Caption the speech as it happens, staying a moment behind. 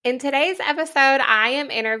In today's episode, I am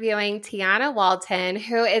interviewing Tiana Walton,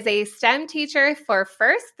 who is a STEM teacher for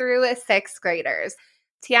 1st through 6th graders.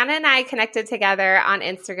 Tiana and I connected together on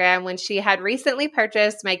Instagram when she had recently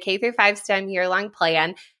purchased my K-5 STEM year-long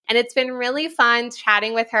plan, and it's been really fun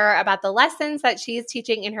chatting with her about the lessons that she's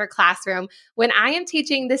teaching in her classroom when I am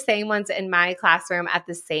teaching the same ones in my classroom at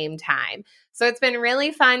the same time. So it's been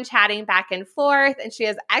really fun chatting back and forth, and she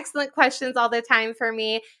has excellent questions all the time for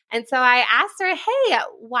me. And so I asked her, hey,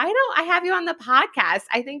 why don't I have you on the podcast?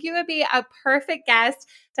 I think you would be a perfect guest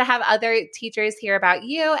to have other teachers hear about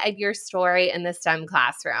you and your story in the STEM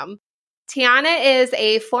classroom. Tiana is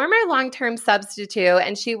a former long-term substitute,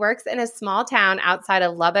 and she works in a small town outside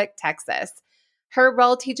of Lubbock, Texas. Her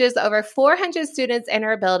role teaches over 400 students in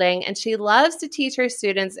her building, and she loves to teach her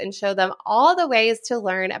students and show them all the ways to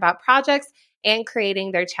learn about projects and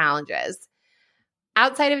creating their challenges.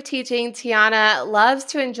 Outside of teaching, Tiana loves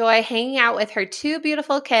to enjoy hanging out with her two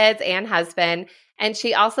beautiful kids and husband, and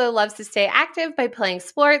she also loves to stay active by playing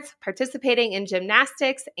sports, participating in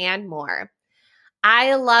gymnastics, and more.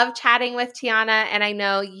 I love chatting with Tiana, and I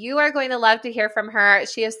know you are going to love to hear from her.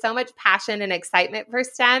 She has so much passion and excitement for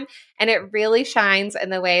STEM, and it really shines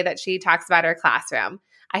in the way that she talks about her classroom.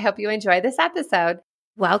 I hope you enjoy this episode.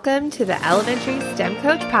 Welcome to the Elementary STEM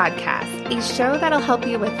Coach Podcast, a show that'll help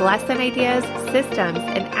you with lesson ideas, systems,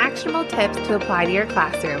 and actionable tips to apply to your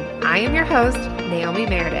classroom. I am your host, Naomi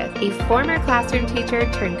Meredith, a former classroom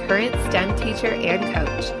teacher turned current STEM teacher and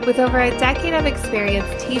coach. With over a decade of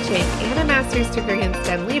experience teaching and a master's degree in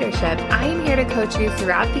STEM leadership, I am here to coach you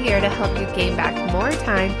throughout the year to help you gain back more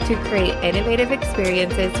time to create innovative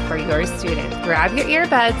experiences for your students. Grab your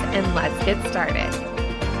earbuds and let's get started.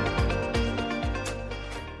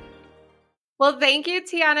 Well, thank you,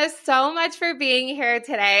 Tiana, so much for being here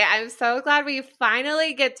today. I'm so glad we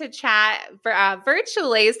finally get to chat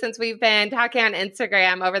virtually since we've been talking on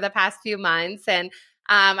Instagram over the past few months. And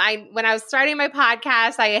when I was starting my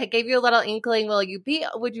podcast, I gave you a little inkling.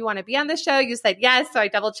 Would you want to be on the show? You said yes. So I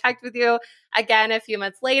double checked with you again a few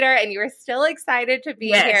months later, and you were still excited to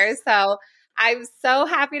be here. So I'm so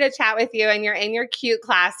happy to chat with you, and you're in your cute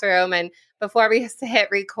classroom. And before we hit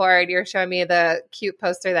record, you're showing me the cute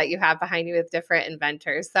poster that you have behind you with different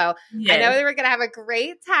inventors. So I know that we're going to have a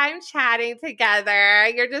great time chatting together.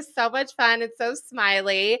 You're just so much fun and so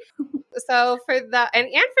smiley. So and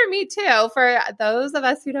for me too, for those of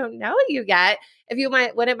us who don't know you yet, if you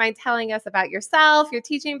wouldn't mind telling us about yourself, your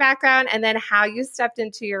teaching background, and then how you stepped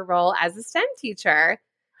into your role as a STEM teacher.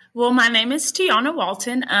 Well, my name is Tiana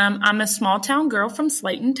Walton. I'm a small town girl from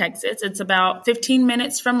Slayton, Texas. It's about 15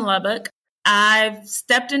 minutes from Lubbock. I've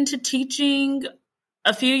stepped into teaching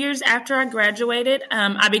a few years after I graduated.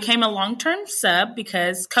 I became a long-term sub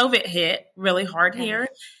because COVID hit really hard here.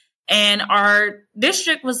 And our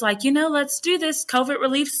district was like, let's do this COVID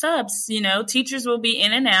relief subs. Teachers will be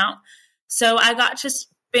in and out. So I got to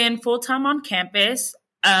spend full-time on campus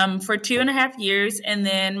for 2.5 years. And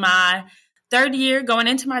then going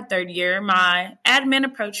into my third year, my admin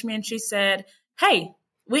approached me and she said, hey,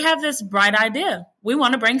 we have this bright idea. We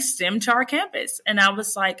want to bring STEM to our campus. And I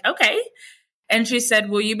was like, okay. And she said,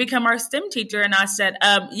 will you become our STEM teacher? And I said,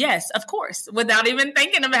 yes, of course. Without even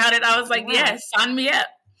thinking about it, I was like, yes, sign me up.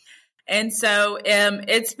 And so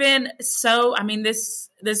it's been this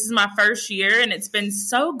is my first year, and it's been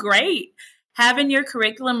so great. Having your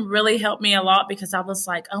curriculum really helped me a lot because I was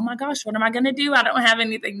like, oh my gosh, what am I going to do? I don't have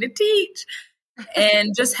anything to teach.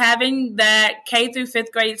 And just having that K through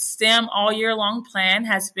 5th grade STEM all year long plan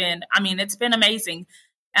it's been amazing.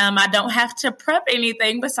 I don't have to prep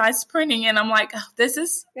anything besides printing. And I'm like, oh, this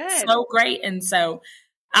is so great. And so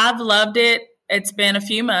I've loved it. It's been a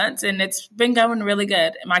few months and it's been going really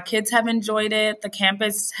good. My kids have enjoyed it. The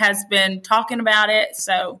campus has been talking about it.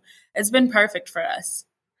 So it's been perfect for us.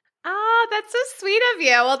 Oh, that's so sweet of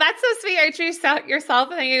you. Well, that's so sweet. Aren't you yourself?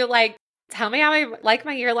 And you tell me how I like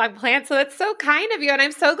my year-long plan. So that's so kind of you. And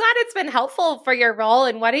I'm so glad it's been helpful for your role.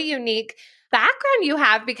 And what a unique background you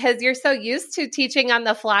have because you're so used to teaching on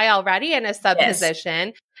the fly already in a sub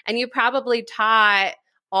position. And you probably taught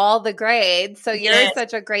all the grades. So you're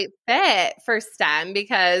such a great fit for STEM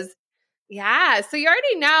because, so you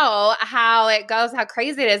already know how it goes, how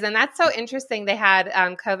crazy it is. And that's so interesting. They had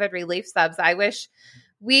COVID relief subs. I wish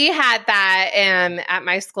we had that at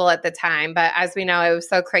my school at the time, but as we know, it was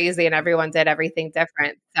so crazy and everyone did everything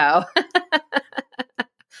different. So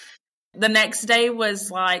the next day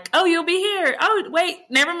was like, oh, you'll be here. Oh, wait,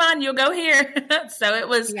 never mind. You'll go here. So it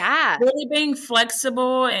was really being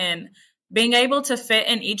flexible and being able to fit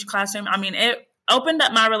in each classroom. I mean, it opened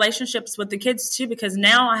up my relationships with the kids too, because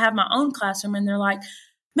now I have my own classroom and they're like,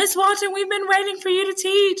 Miss Walton, we've been waiting for you to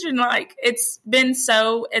teach. And like, it's been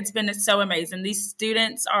so amazing. These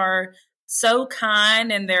students are so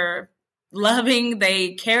kind and they're loving.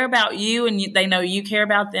 They care about you and they know you care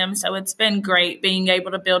about them. So it's been great being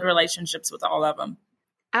able to build relationships with all of them.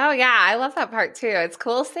 Oh yeah, I love that part too. It's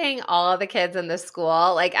cool seeing all of the kids in the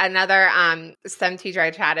school. Like another STEM teacher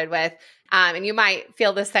I chatted with, and you might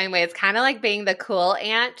feel the same way. It's kind of like being the cool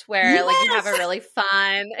aunt where like you have a really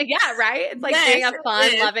fun, yeah, right? It's like being a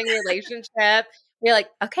fun, loving relationship. You're like,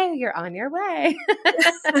 okay, you're on your way.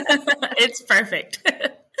 It's perfect.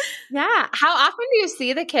 Yeah. How often do you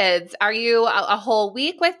see the kids? Are you a whole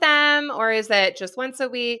week with them or is it just once a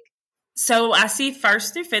week? So I see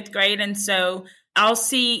 1st through 5th grade. And so I'll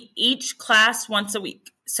see each class once a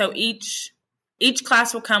week. So each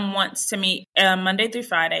class will come once to me Monday through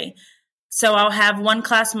Friday. So I'll have one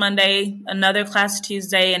class Monday, another class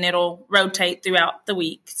Tuesday, and it'll rotate throughout the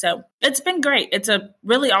week. So it's been great. It's a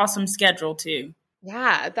really awesome schedule too.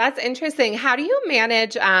 Yeah, that's interesting. How do you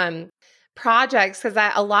manage projects?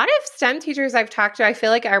 Because a lot of STEM teachers I've talked to, I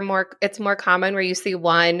feel like it's more common where you see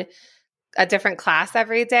a different class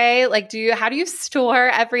every day. Like, how do you store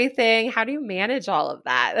everything? How do you manage all of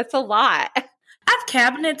that? That's a lot. I have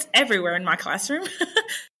cabinets everywhere in my classroom.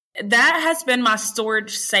 That has been my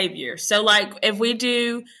storage savior. So like if we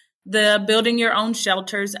do the building your own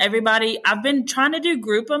shelters, I've been trying to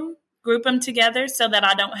group them together so that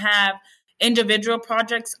I don't have individual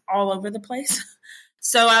projects all over the place.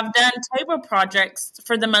 So I've done table projects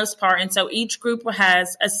for the most part. And so each group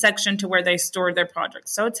has a section to where they store their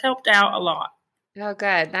projects. So it's helped out a lot. Oh,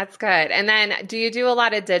 good. That's good. And then do you do a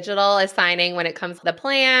lot of digital assigning when it comes to the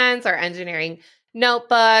plans or engineering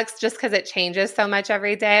notebooks just because it changes so much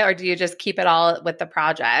every day? Or do you just keep it all with the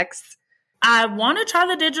projects? I want to try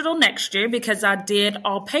the digital next year because I did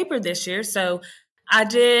all paper this year. So I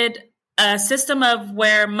did a system of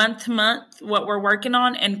where month to month what we're working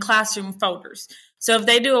on and classroom folders. So if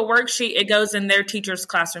they do a worksheet, it goes in their teacher's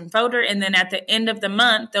classroom folder. And then at the end of the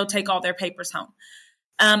month, they'll take all their papers home.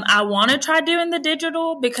 I want to try doing the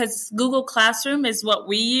digital because Google Classroom is what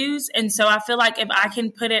we use. And so I feel like if I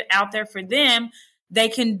can put it out there for them, they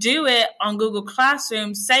can do it on Google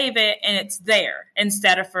Classroom, save it, and it's there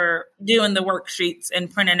instead of for doing the worksheets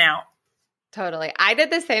and printing out. Totally. I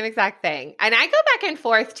did the same exact thing. And I go back and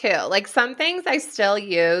forth too. Like some things I still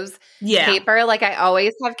use paper. Like I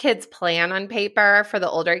always have kids plan on paper for the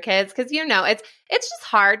older kids because, it's just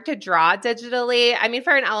hard to draw digitally. I mean,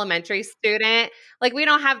 for an elementary student, like we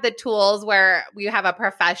don't have the tools where we have a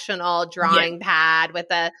professional drawing pad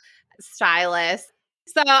with a stylus.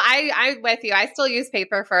 So I'm with you. I still use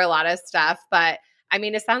paper for a lot of stuff, but I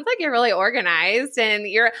mean, it sounds like you're really organized and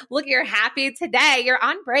you're happy today. You're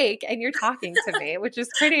on break and you're talking to me, which is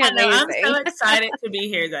pretty amazing. I know, I'm so excited to be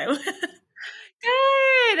here though.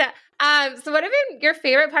 Good. So what have been your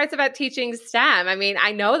favorite parts about teaching STEM? I mean,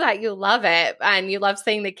 I know that you love it and you love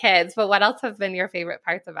seeing the kids, but what else have been your favorite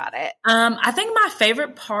parts about it? I think my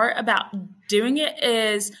favorite part about doing it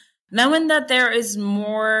is knowing that there is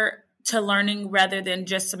more to learning rather than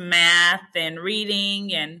just math and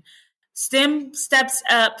reading, and STEM steps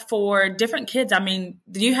up for different kids. I mean,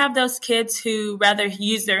 you have those kids who rather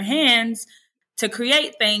use their hands to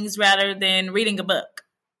create things rather than reading a book.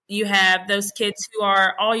 You have those kids who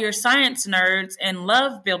are all your science nerds and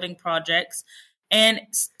love building projects. And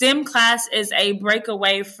STEM class is a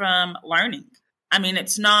breakaway from learning. I mean,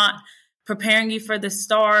 it's not preparing you for the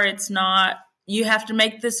STAR. It's not, you have to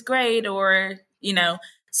make this grade or,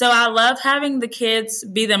 So I love having the kids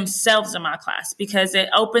be themselves in my class because it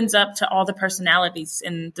opens up to all the personalities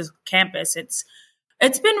in the campus. It's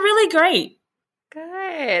been really great.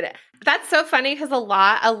 Good. That's so funny because a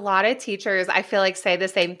lot of teachers I feel like say the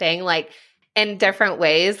same thing, like in different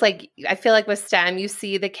ways. Like I feel like with STEM, you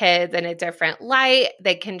see the kids in a different light.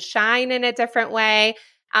 They can shine in a different way.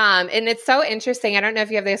 And it's so interesting. I don't know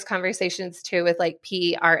if you have these conversations too with like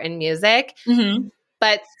PE, art, and music. Mm-hmm.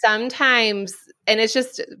 But sometimes, and it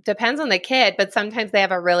just depends on the kid, but sometimes they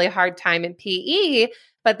have a really hard time in PE,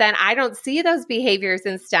 but then I don't see those behaviors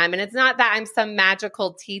in STEM. And it's not that I'm some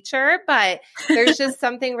magical teacher, but there's just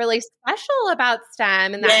something really special about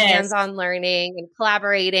STEM and that hands-on learning and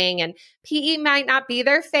collaborating, and PE might not be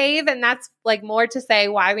their fave. And that's like more to say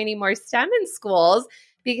why we need more STEM in schools,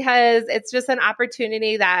 because it's just an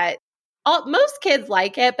opportunity that most kids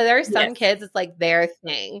like it, but there are some kids, it's like their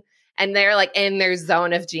thing. And they're like in their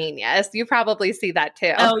zone of genius. You probably see that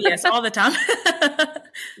too. Oh, yes, all the time.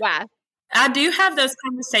 Wow. I do have those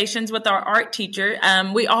conversations with our art teacher.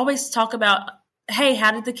 We always talk about, hey,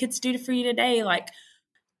 how did the kids do for you today? Like,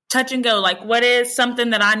 touch and go. Like, what is something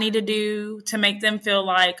that I need to do to make them feel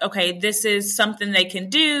like, okay, this is something they can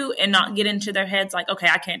do and not get into their heads like, okay,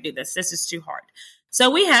 I can't do this. This is too hard. So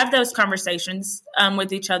we have those conversations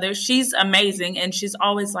with each other. She's amazing. And she's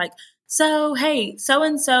always like, so, hey,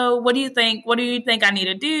 so-and-so, what do you think? What do you think I need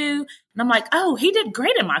to do? And I'm like, oh, he did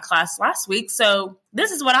great in my class last week. So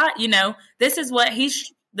this is what this is what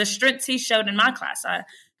the strengths he showed in my class.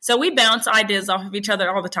 So we bounce ideas off of each other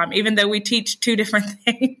all the time, even though we teach two different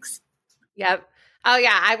things. Yep. Oh,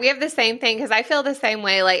 yeah. We have the same thing because I feel the same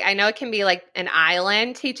way. Like, I know it can be like an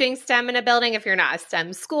island teaching STEM in a building if you're not a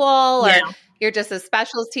STEM school or you're just a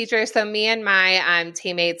specials teacher. So me and my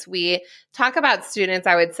teammates, we talk about students,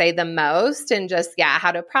 I would say, the most and just,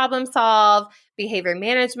 how to problem solve, behavior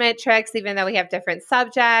management tricks, even though we have different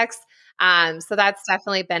subjects. So that's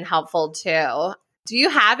definitely been helpful too. Do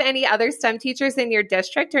you have any other STEM teachers in your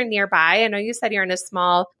district or nearby? I know you said you're in a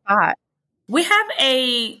small spot. We have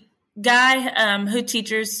a guy who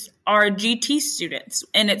teaches our GT students,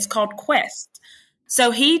 and it's called Quest.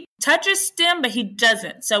 So he touches STEM, but he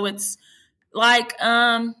doesn't. So it's like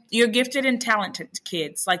your gifted and talented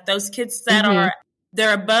kids, like those kids that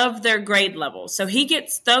they're above their grade level. So he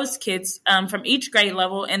gets those kids from each grade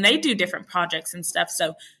level, and they do different projects and stuff.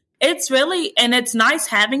 So it's really, and it's nice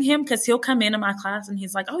having him because he'll come into my class and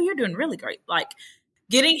he's like, oh, you're doing really great. Like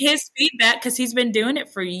getting his feedback because he's been doing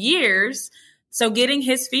it for years. So getting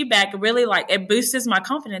his feedback really it boosts my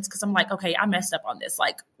confidence because I'm like, okay, I messed up on this.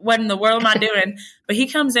 Like, what in the world am I doing? But he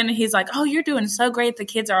comes in and he's like, oh, you're doing so great. The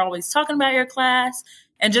kids are always talking about your class.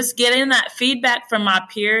 And just getting that feedback from my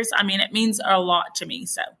peers, I mean, it means a lot to me.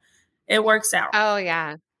 So it works out. Oh,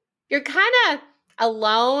 yeah. You're kind of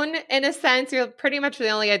alone in a sense. You're pretty much the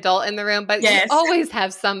only adult in the room, but you always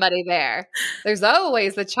have somebody there. There's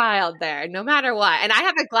always a child there, no matter what. And I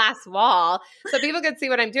have a glass wall so people can see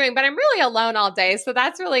what I'm doing, but I'm really alone all day. So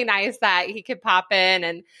that's really nice that he could pop in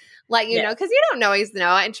and let you know, because you don't always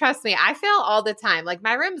know. And trust me, I feel all the time. Like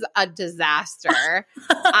my room's a disaster.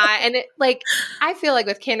 And I feel like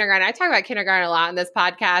with kindergarten, I talk about kindergarten a lot in this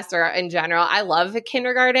podcast or in general. I love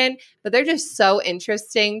kindergarten, but they're just so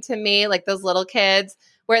interesting to me. Like those little kids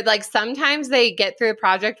where like sometimes they get through a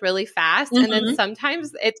project really fast and then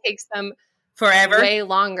sometimes it takes them forever, way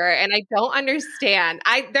longer. And I don't understand.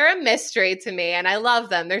 They're a mystery to me and I love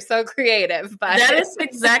them. They're so creative. But that is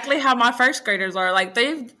exactly how my first graders are. Like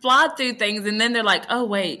they fly through things and then they're like, oh,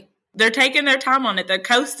 wait, they're taking their time on it. They're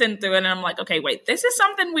coasting through it. And I'm like, okay, wait, this is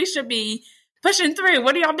something we should be pushing through.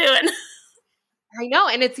 What are y'all doing? I know.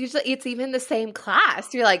 And it's even the same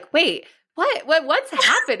class. You're like, wait, what's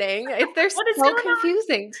happening? They're so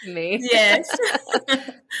confusing to me. Yes.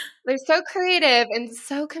 They're so creative and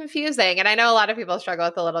so confusing. And I know a lot of people struggle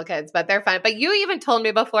with the little kids, but they're fun. But you even told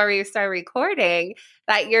me before we started recording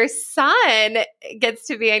that your son gets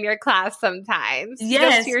to be in your class sometimes.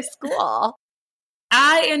 Yes. Goes to your school.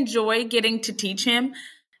 I enjoy getting to teach him.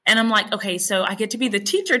 And I'm like, okay, so I get to be the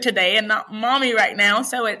teacher today and not mommy right now.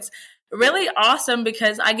 So it's really awesome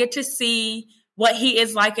because I get to see what he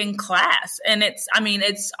is like in class. And it's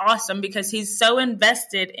awesome because he's so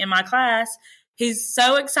invested in my class. He's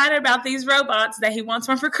so excited about these robots that he wants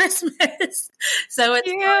one for Christmas. So it's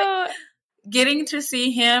like getting to see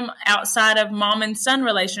him outside of mom and son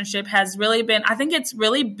relationship has really been, I think it's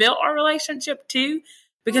really built our relationship too,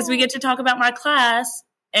 because we get to talk about my class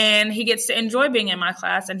and he gets to enjoy being in my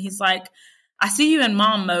class. And he's like, I see you in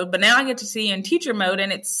mom mode, but now I get to see you in teacher mode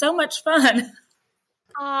and it's so much fun.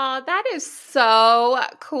 Oh, that is so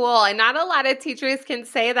cool. And not a lot of teachers can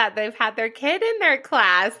say that they've had their kid in their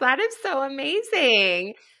class. That is so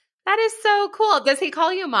amazing. That is so cool. Does he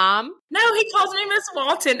call you mom? No, he calls me Miss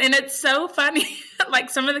Walton. And it's so funny.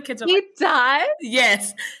 Like some of the kids are he does?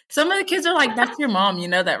 Yes. Some of the kids are like, that's your mom. You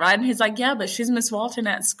know that, right? And he's like, yeah, but she's Miss Walton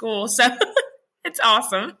at school. So it's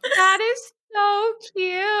awesome. That is so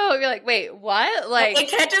cute. You're like, wait, what? Like it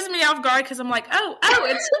catches me off guard because I'm like, oh,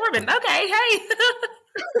 it's Corbin. Okay, hey.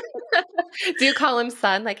 Do you call him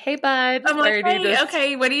son? Like, hey, bud. I'm like, hey,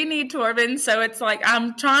 okay, what do you need, Torben? So it's like, I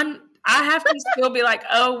have to still be like,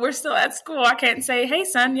 oh, we're still at school. I can't say, hey,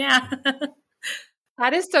 son, yeah.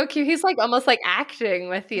 That is so cute. He's like almost like acting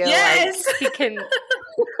with you. Yes. Like, he can.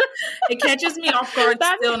 It catches me off guard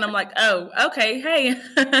still, and I'm like, oh, okay, hey.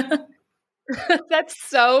 That's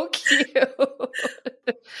so cute.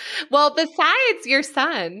 Well, besides your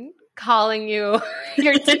son calling you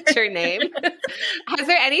your teacher name, has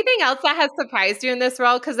there anything else that has surprised you in this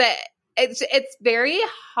role? Because it's very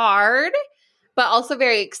hard, but also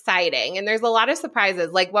very exciting. And there's a lot of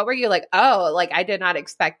surprises. Like, what were you like, oh, like I did not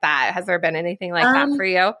expect that. Has there been anything like that for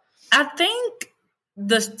you? I think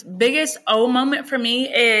the biggest moment for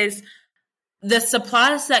me is the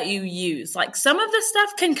supplies that you use. Like some of the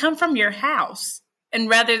stuff can come from your house and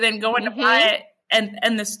rather than going to buy it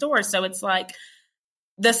in the store. So it's like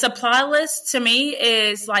the supply list to me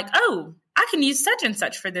is like, oh, I can use such and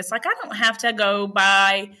such for this. Like I don't have to go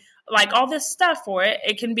buy like all this stuff for it.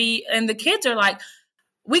 It can be, and the kids are like,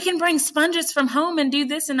 we can bring sponges from home and do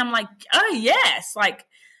this. And I'm like, oh yes. Like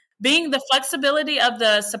being the flexibility of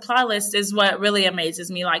the supply list is what really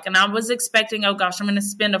amazes me. Like, and I was expecting, oh gosh, I'm going to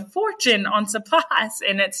spend a fortune on supplies,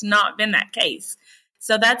 and it's not been that case.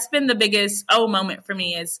 So that's been the biggest moment for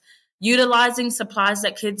me is utilizing supplies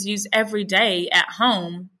that kids use every day at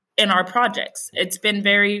home in our projects. It's been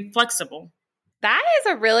very flexible. That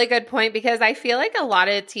is a really good point because I feel like a lot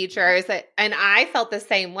of teachers, and I felt the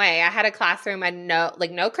same way. I had a classroom and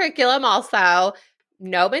no curriculum also,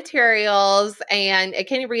 no materials, and it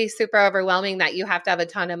can be super overwhelming that you have to have a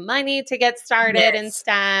ton of money to get started in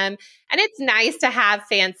STEM. And it's nice to have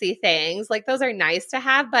fancy things. Like those are nice to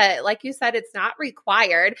have, but like you said, it's not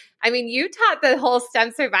required. I mean, you taught the whole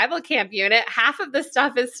STEM survival camp unit. Half of the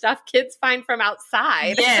stuff is stuff kids find from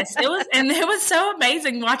outside. Yes, it was, and it was so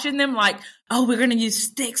amazing watching them like, oh, we're going to use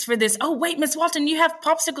sticks for this. Oh, wait, Miss Walton, you have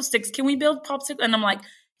popsicle sticks. Can we build popsicle? And I'm like,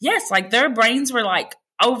 yes, like their brains were like,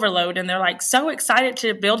 overload, and they're like so excited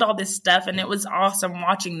to build all this stuff, and it was awesome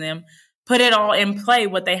watching them put it all in play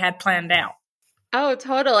what they had planned out. Oh,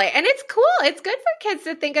 totally. And it's cool. It's good for kids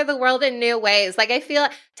to think of the world in new ways. Like I feel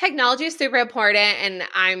technology is super important, and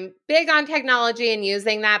I'm big on technology and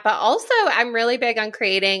using that, but also I'm really big on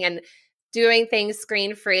creating and doing things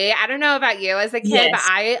screen free. I don't know about you as a kid, but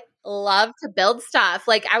I love to build stuff.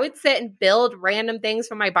 Like I would sit and build random things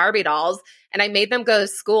from my Barbie dolls, and I made them go to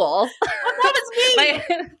school. Oh, that was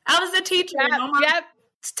me. I was the teacher. Yep.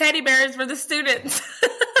 Teddy bears for the students.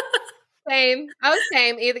 Same. Oh,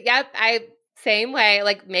 same. Same way,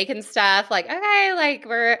 like making stuff like, okay, like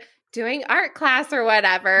we're doing art class or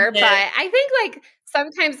whatever. But I think like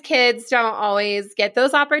sometimes kids don't always get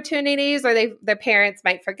those opportunities, or their parents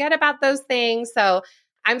might forget about those things. So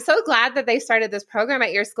I'm so glad that they started this program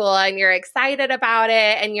at your school, and you're excited about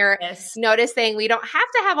it, and you're noticing we don't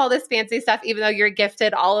have to have all this fancy stuff, even though you're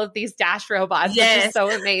gifted all of these Dash robots, which is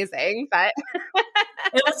so amazing. But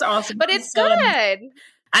it was awesome. But it's good.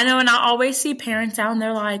 I know, and I always see parents out, and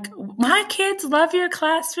they're like, my kids love your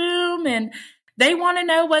classroom, and they want to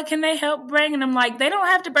know what can they help bring. And I'm like, they don't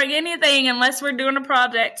have to bring anything unless we're doing a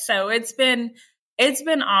project. So it's been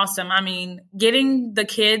awesome. I mean, getting the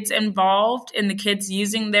kids involved and the kids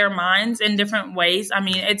using their minds in different ways. I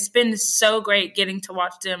mean, it's been so great getting to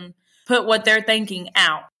watch them put what they're thinking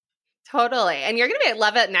out. Totally. And you're going to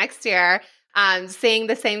love it next year, seeing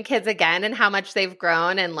the same kids again and how much they've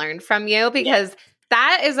grown and learned from you, because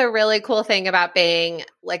that is a really cool thing about being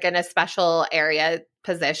like in a special area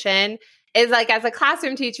position. Is like as a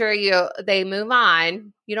classroom teacher, they move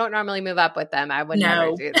on. You don't normally move up with them. I would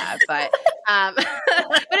never do that, but but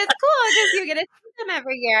it's cool because you get to see them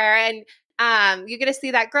every year, and you get to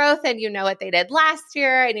see that growth, and you know what they did last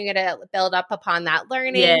year, and you get to build up upon that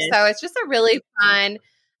learning. So it's just a really fun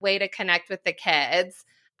way to connect with the kids.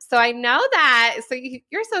 So I know that. So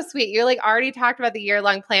you're so sweet. You're like already talked about the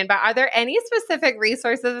year-long plan, but are there any specific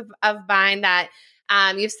resources of mine that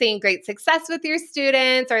you've seen great success with your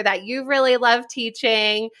students, or that you really love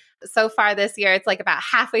teaching so far this year? It's like about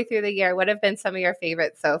halfway through the year. What have been some of your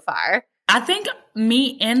favorites so far? I think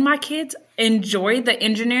me and my kids enjoy the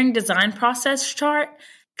engineering design process chart,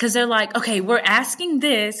 because they're like, okay, we're asking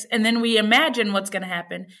this, and then we imagine what's going to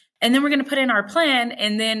happen, and then we're going to put in our plan,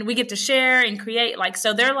 and then we get to share and create. Like,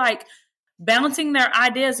 so they're like bouncing their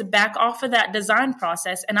ideas back off of that design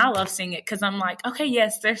process. And I love seeing it because I'm like, okay,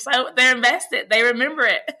 yes, they're invested. They remember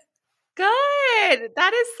it. Good.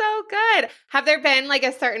 That is so good. Have there been like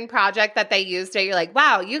a certain project that they used it? You're like,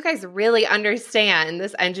 wow, you guys really understand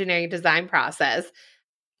this engineering design process.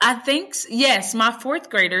 I think, yes, my fourth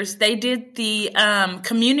graders, they did the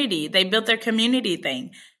community. They built their community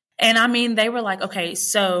thing. And I mean, they were like, okay,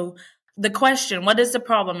 so the question, what is the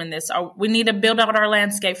problem in this? We need to build out our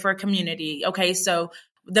landscape for a community. Okay, so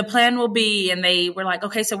the plan will be, and they were like,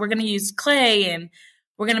 okay, so we're going to use clay, and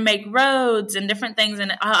we're going to make roads and different things.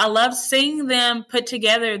 And I love seeing them put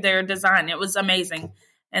together their design. It was amazing.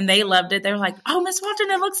 And they loved it. They were like, oh, Miss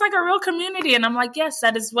Walton, it looks like a real community. And I'm like, yes,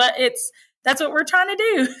 that's what we're trying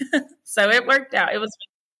to do. So it worked out.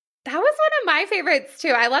 That was one of my favorites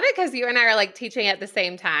too. I love it because you and I are like teaching at the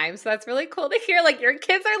same time. So that's really cool to hear. Like your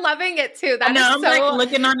kids are loving it too. I'm like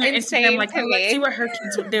looking on your Instagram, like, oh, let's see what her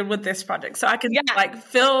kids did with this project, so I can like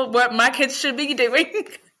feel what my kids should be doing.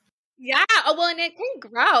 Yeah. Oh, well, and it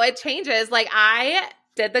can grow. It changes. Like I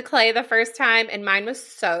did the clay the first time, and mine was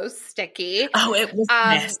so sticky. Oh, it was a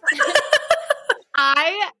mess.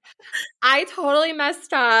 I totally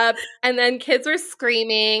messed up, and then kids were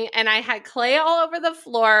screaming, and I had clay all over the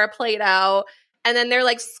floor, Play-Doh, and then they're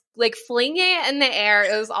like flinging it in the air.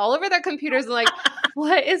 It was all over their computers. And like,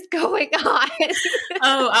 what is going on?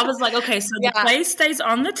 Oh, I was like, okay, so the Yeah. clay stays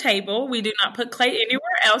on the table. We do not put clay anywhere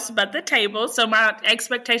else but the table. So my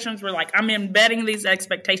expectations were like, I'm embedding these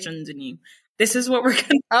expectations in you. This is what we're going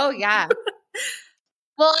to Oh, yeah.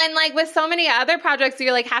 Well, and like with so many other projects,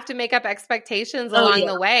 you like have to make up expectations along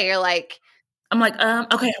the way. You're like, I'm like,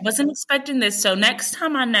 okay, I wasn't expecting this. So next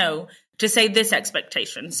time I know to say this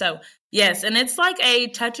expectation. So yes, and it's like a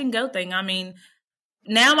touch and go thing. I mean,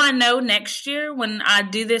 now I know next year when I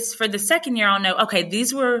do this for the second year, I'll know, okay,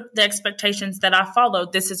 these were the expectations that I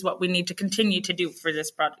followed. This is what we need to continue to do for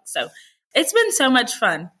this project. So it's been so much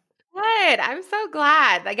fun. good. I'm so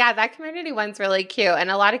glad. Like, yeah, that community one's really cute. And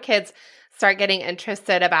a lot of kids start getting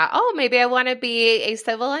interested about, oh, maybe I want to be a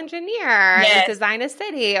civil engineer and design a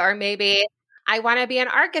city, or maybe I want to be an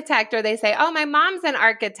architect, or they say, oh, my mom's an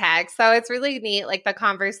architect. So it's really neat, like the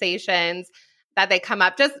conversations that they come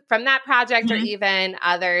up just from that project, or even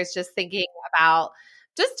others just thinking about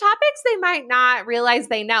just topics they might not realize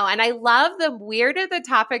they know. And I love the weirder the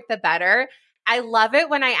topic, the better. I love it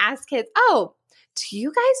when I ask kids, oh, do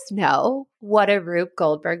you guys know what a Rube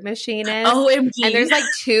Goldberg machine is? OMG. And there's like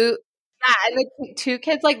two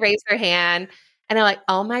kids like raise their hand, and they're like,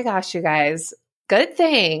 oh my gosh, you guys, good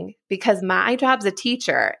thing, because my job's a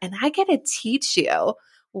teacher and I get to teach you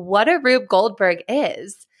what a Rube Goldberg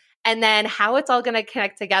is and then how it's all going to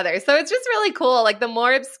connect together. So it's just really cool. Like the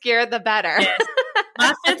more obscure, the better. Yes.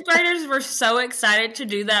 My fifth graders were so excited to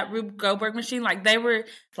do that Rube Goldberg machine. Like they were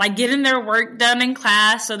like getting their work done in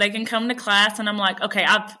class so they can come to class. And I'm like, okay,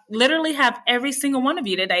 I've literally have every single one of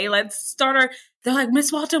you today. Let's start our, they're like,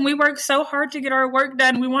 Miss Walton, we worked so hard to get our work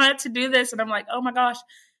done. We wanted to do this. And I'm like, oh my gosh.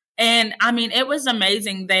 And I mean, it was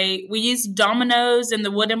amazing. We used dominoes and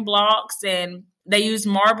the wooden blocks, and they used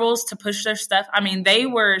marbles to push their stuff. I mean, they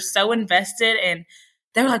were so invested, and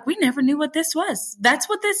they were like, we never knew what this was. That's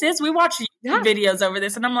what this is. We watch YouTube videos over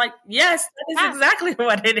this. And I'm like, yes, that is exactly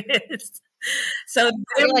what it is. So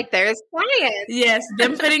they're like, there's science. Yes,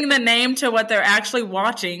 them putting the name to what they're actually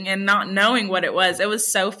watching and not knowing what it was. It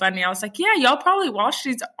was so funny. I was like, yeah, y'all probably watch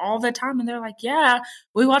these all the time. And they're like, yeah,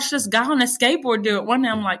 we watched this guy on a skateboard do it one day.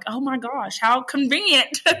 I'm like, oh my gosh, how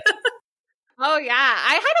convenient. Oh, yeah.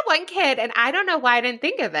 I had one kid, and I don't know why I didn't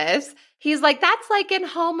think of this. He's like, that's like in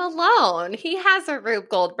Home Alone. He has a Rube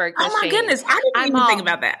Goldberg machine. Oh my goodness. I didn't even think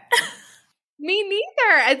about that. Me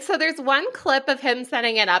neither. And so there's one clip of him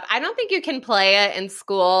setting it up. I don't think you can play it in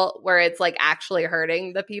school where it's like actually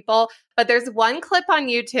hurting the people, but there's one clip on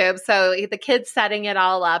YouTube. So the kid's setting it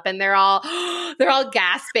all up, and they're all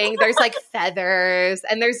gasping. There's like feathers,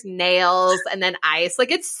 and there's nails, and then ice.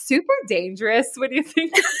 Like it's super dangerous when you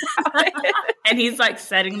think about it. And he's like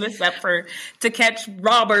setting this up to catch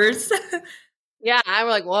robbers. Yeah, I'm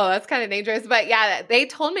like, whoa, that's kind of dangerous. But yeah, they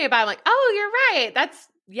told me about it. I'm like, oh, you're right. That's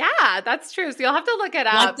true. So you'll have to look it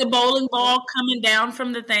up. Like the bowling ball coming down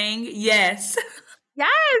from the thing. Yes. Yes.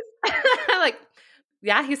 I'm like,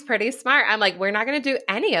 yeah, he's pretty smart. I'm like, we're not going to do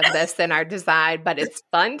any of this in our design, but it's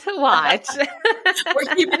fun to watch.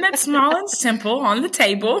 We're keeping it small and simple on the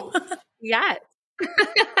table. Yes.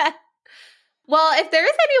 Well, if there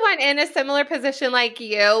is anyone in a similar position like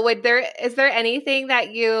you, is there anything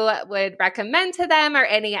that you would recommend to them, or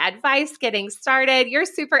any advice getting started? You're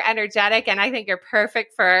super energetic, and I think you're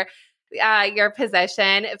perfect for your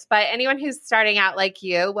position. But anyone who's starting out like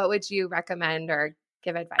you, what would you recommend or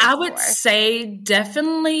give advice I would say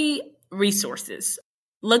definitely resources.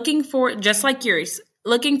 Looking for, just like yours,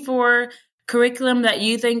 looking for curriculum that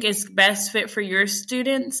you think is best fit for your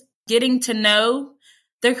students, getting to know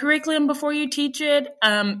the curriculum before you teach it,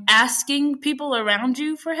 asking people around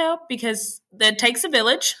you for help, because that takes a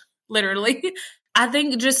village, literally. I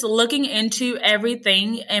think just looking into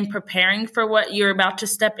everything and preparing for what you're about to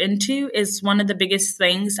step into is one of the biggest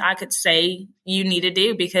things I could say you need to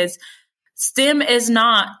do, because STEM is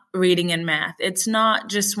not reading and math. It's not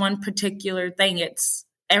just one particular thing. It's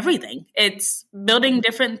everything. It's building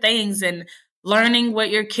different things and learning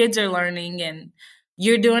what your kids are learning, and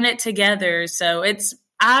you're doing it together. So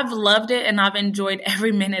I've loved it, and I've enjoyed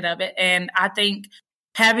every minute of it. And I think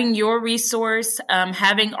having your resource,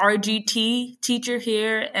 having RGT teacher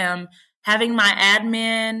here, having my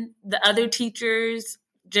admin, the other teachers,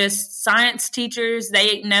 just science teachers,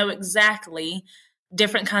 they know exactly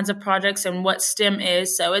different kinds of projects and what STEM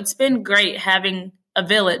is. So it's been great having a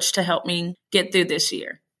village to help me get through this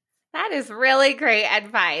year. That is really great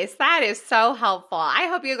advice. That is so helpful. I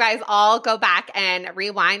hope you guys all go back and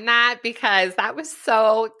rewind that because that was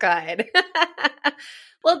so good.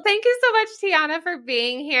 Well, thank you so much, Tiana, for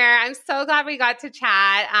being here. I'm so glad we got to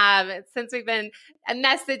chat since we've been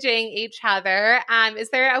messaging each other.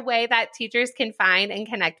 Is there a way that teachers can find and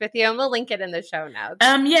connect with you? And we'll link it in the show notes.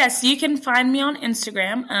 Yes, you can find me on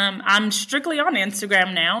Instagram. I'm strictly on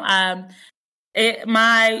Instagram now.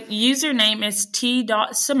 My username is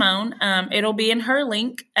t.simone. It'll be in her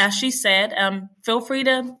link, as she said. Feel free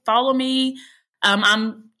to follow me.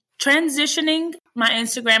 I'm transitioning my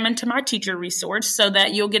Instagram into my teacher resource so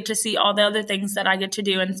that you'll get to see all the other things that I get to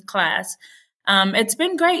do in class. It's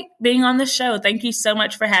been great being on the show. Thank you so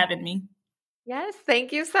much for having me. Yes,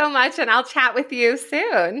 thank you so much, and I'll chat with you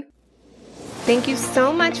soon. Thank you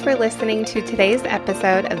so much for listening to today's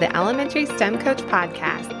episode of the Elementary STEM Coach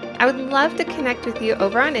Podcast. I would love to connect with you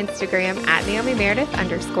over on Instagram at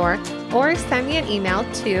NaomiMeredith_ or send me an email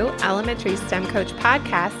to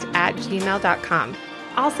elementarystemcoachpodcast@gmail.com.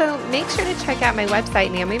 Also, make sure to check out my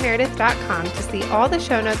website, naomimeredith.com, to see all the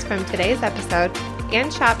show notes from today's episode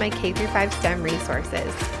and shop my K-5 STEM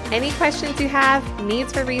resources. Any questions you have,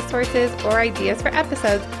 needs for resources, or ideas for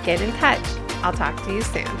episodes, get in touch. I'll talk to you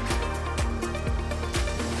soon.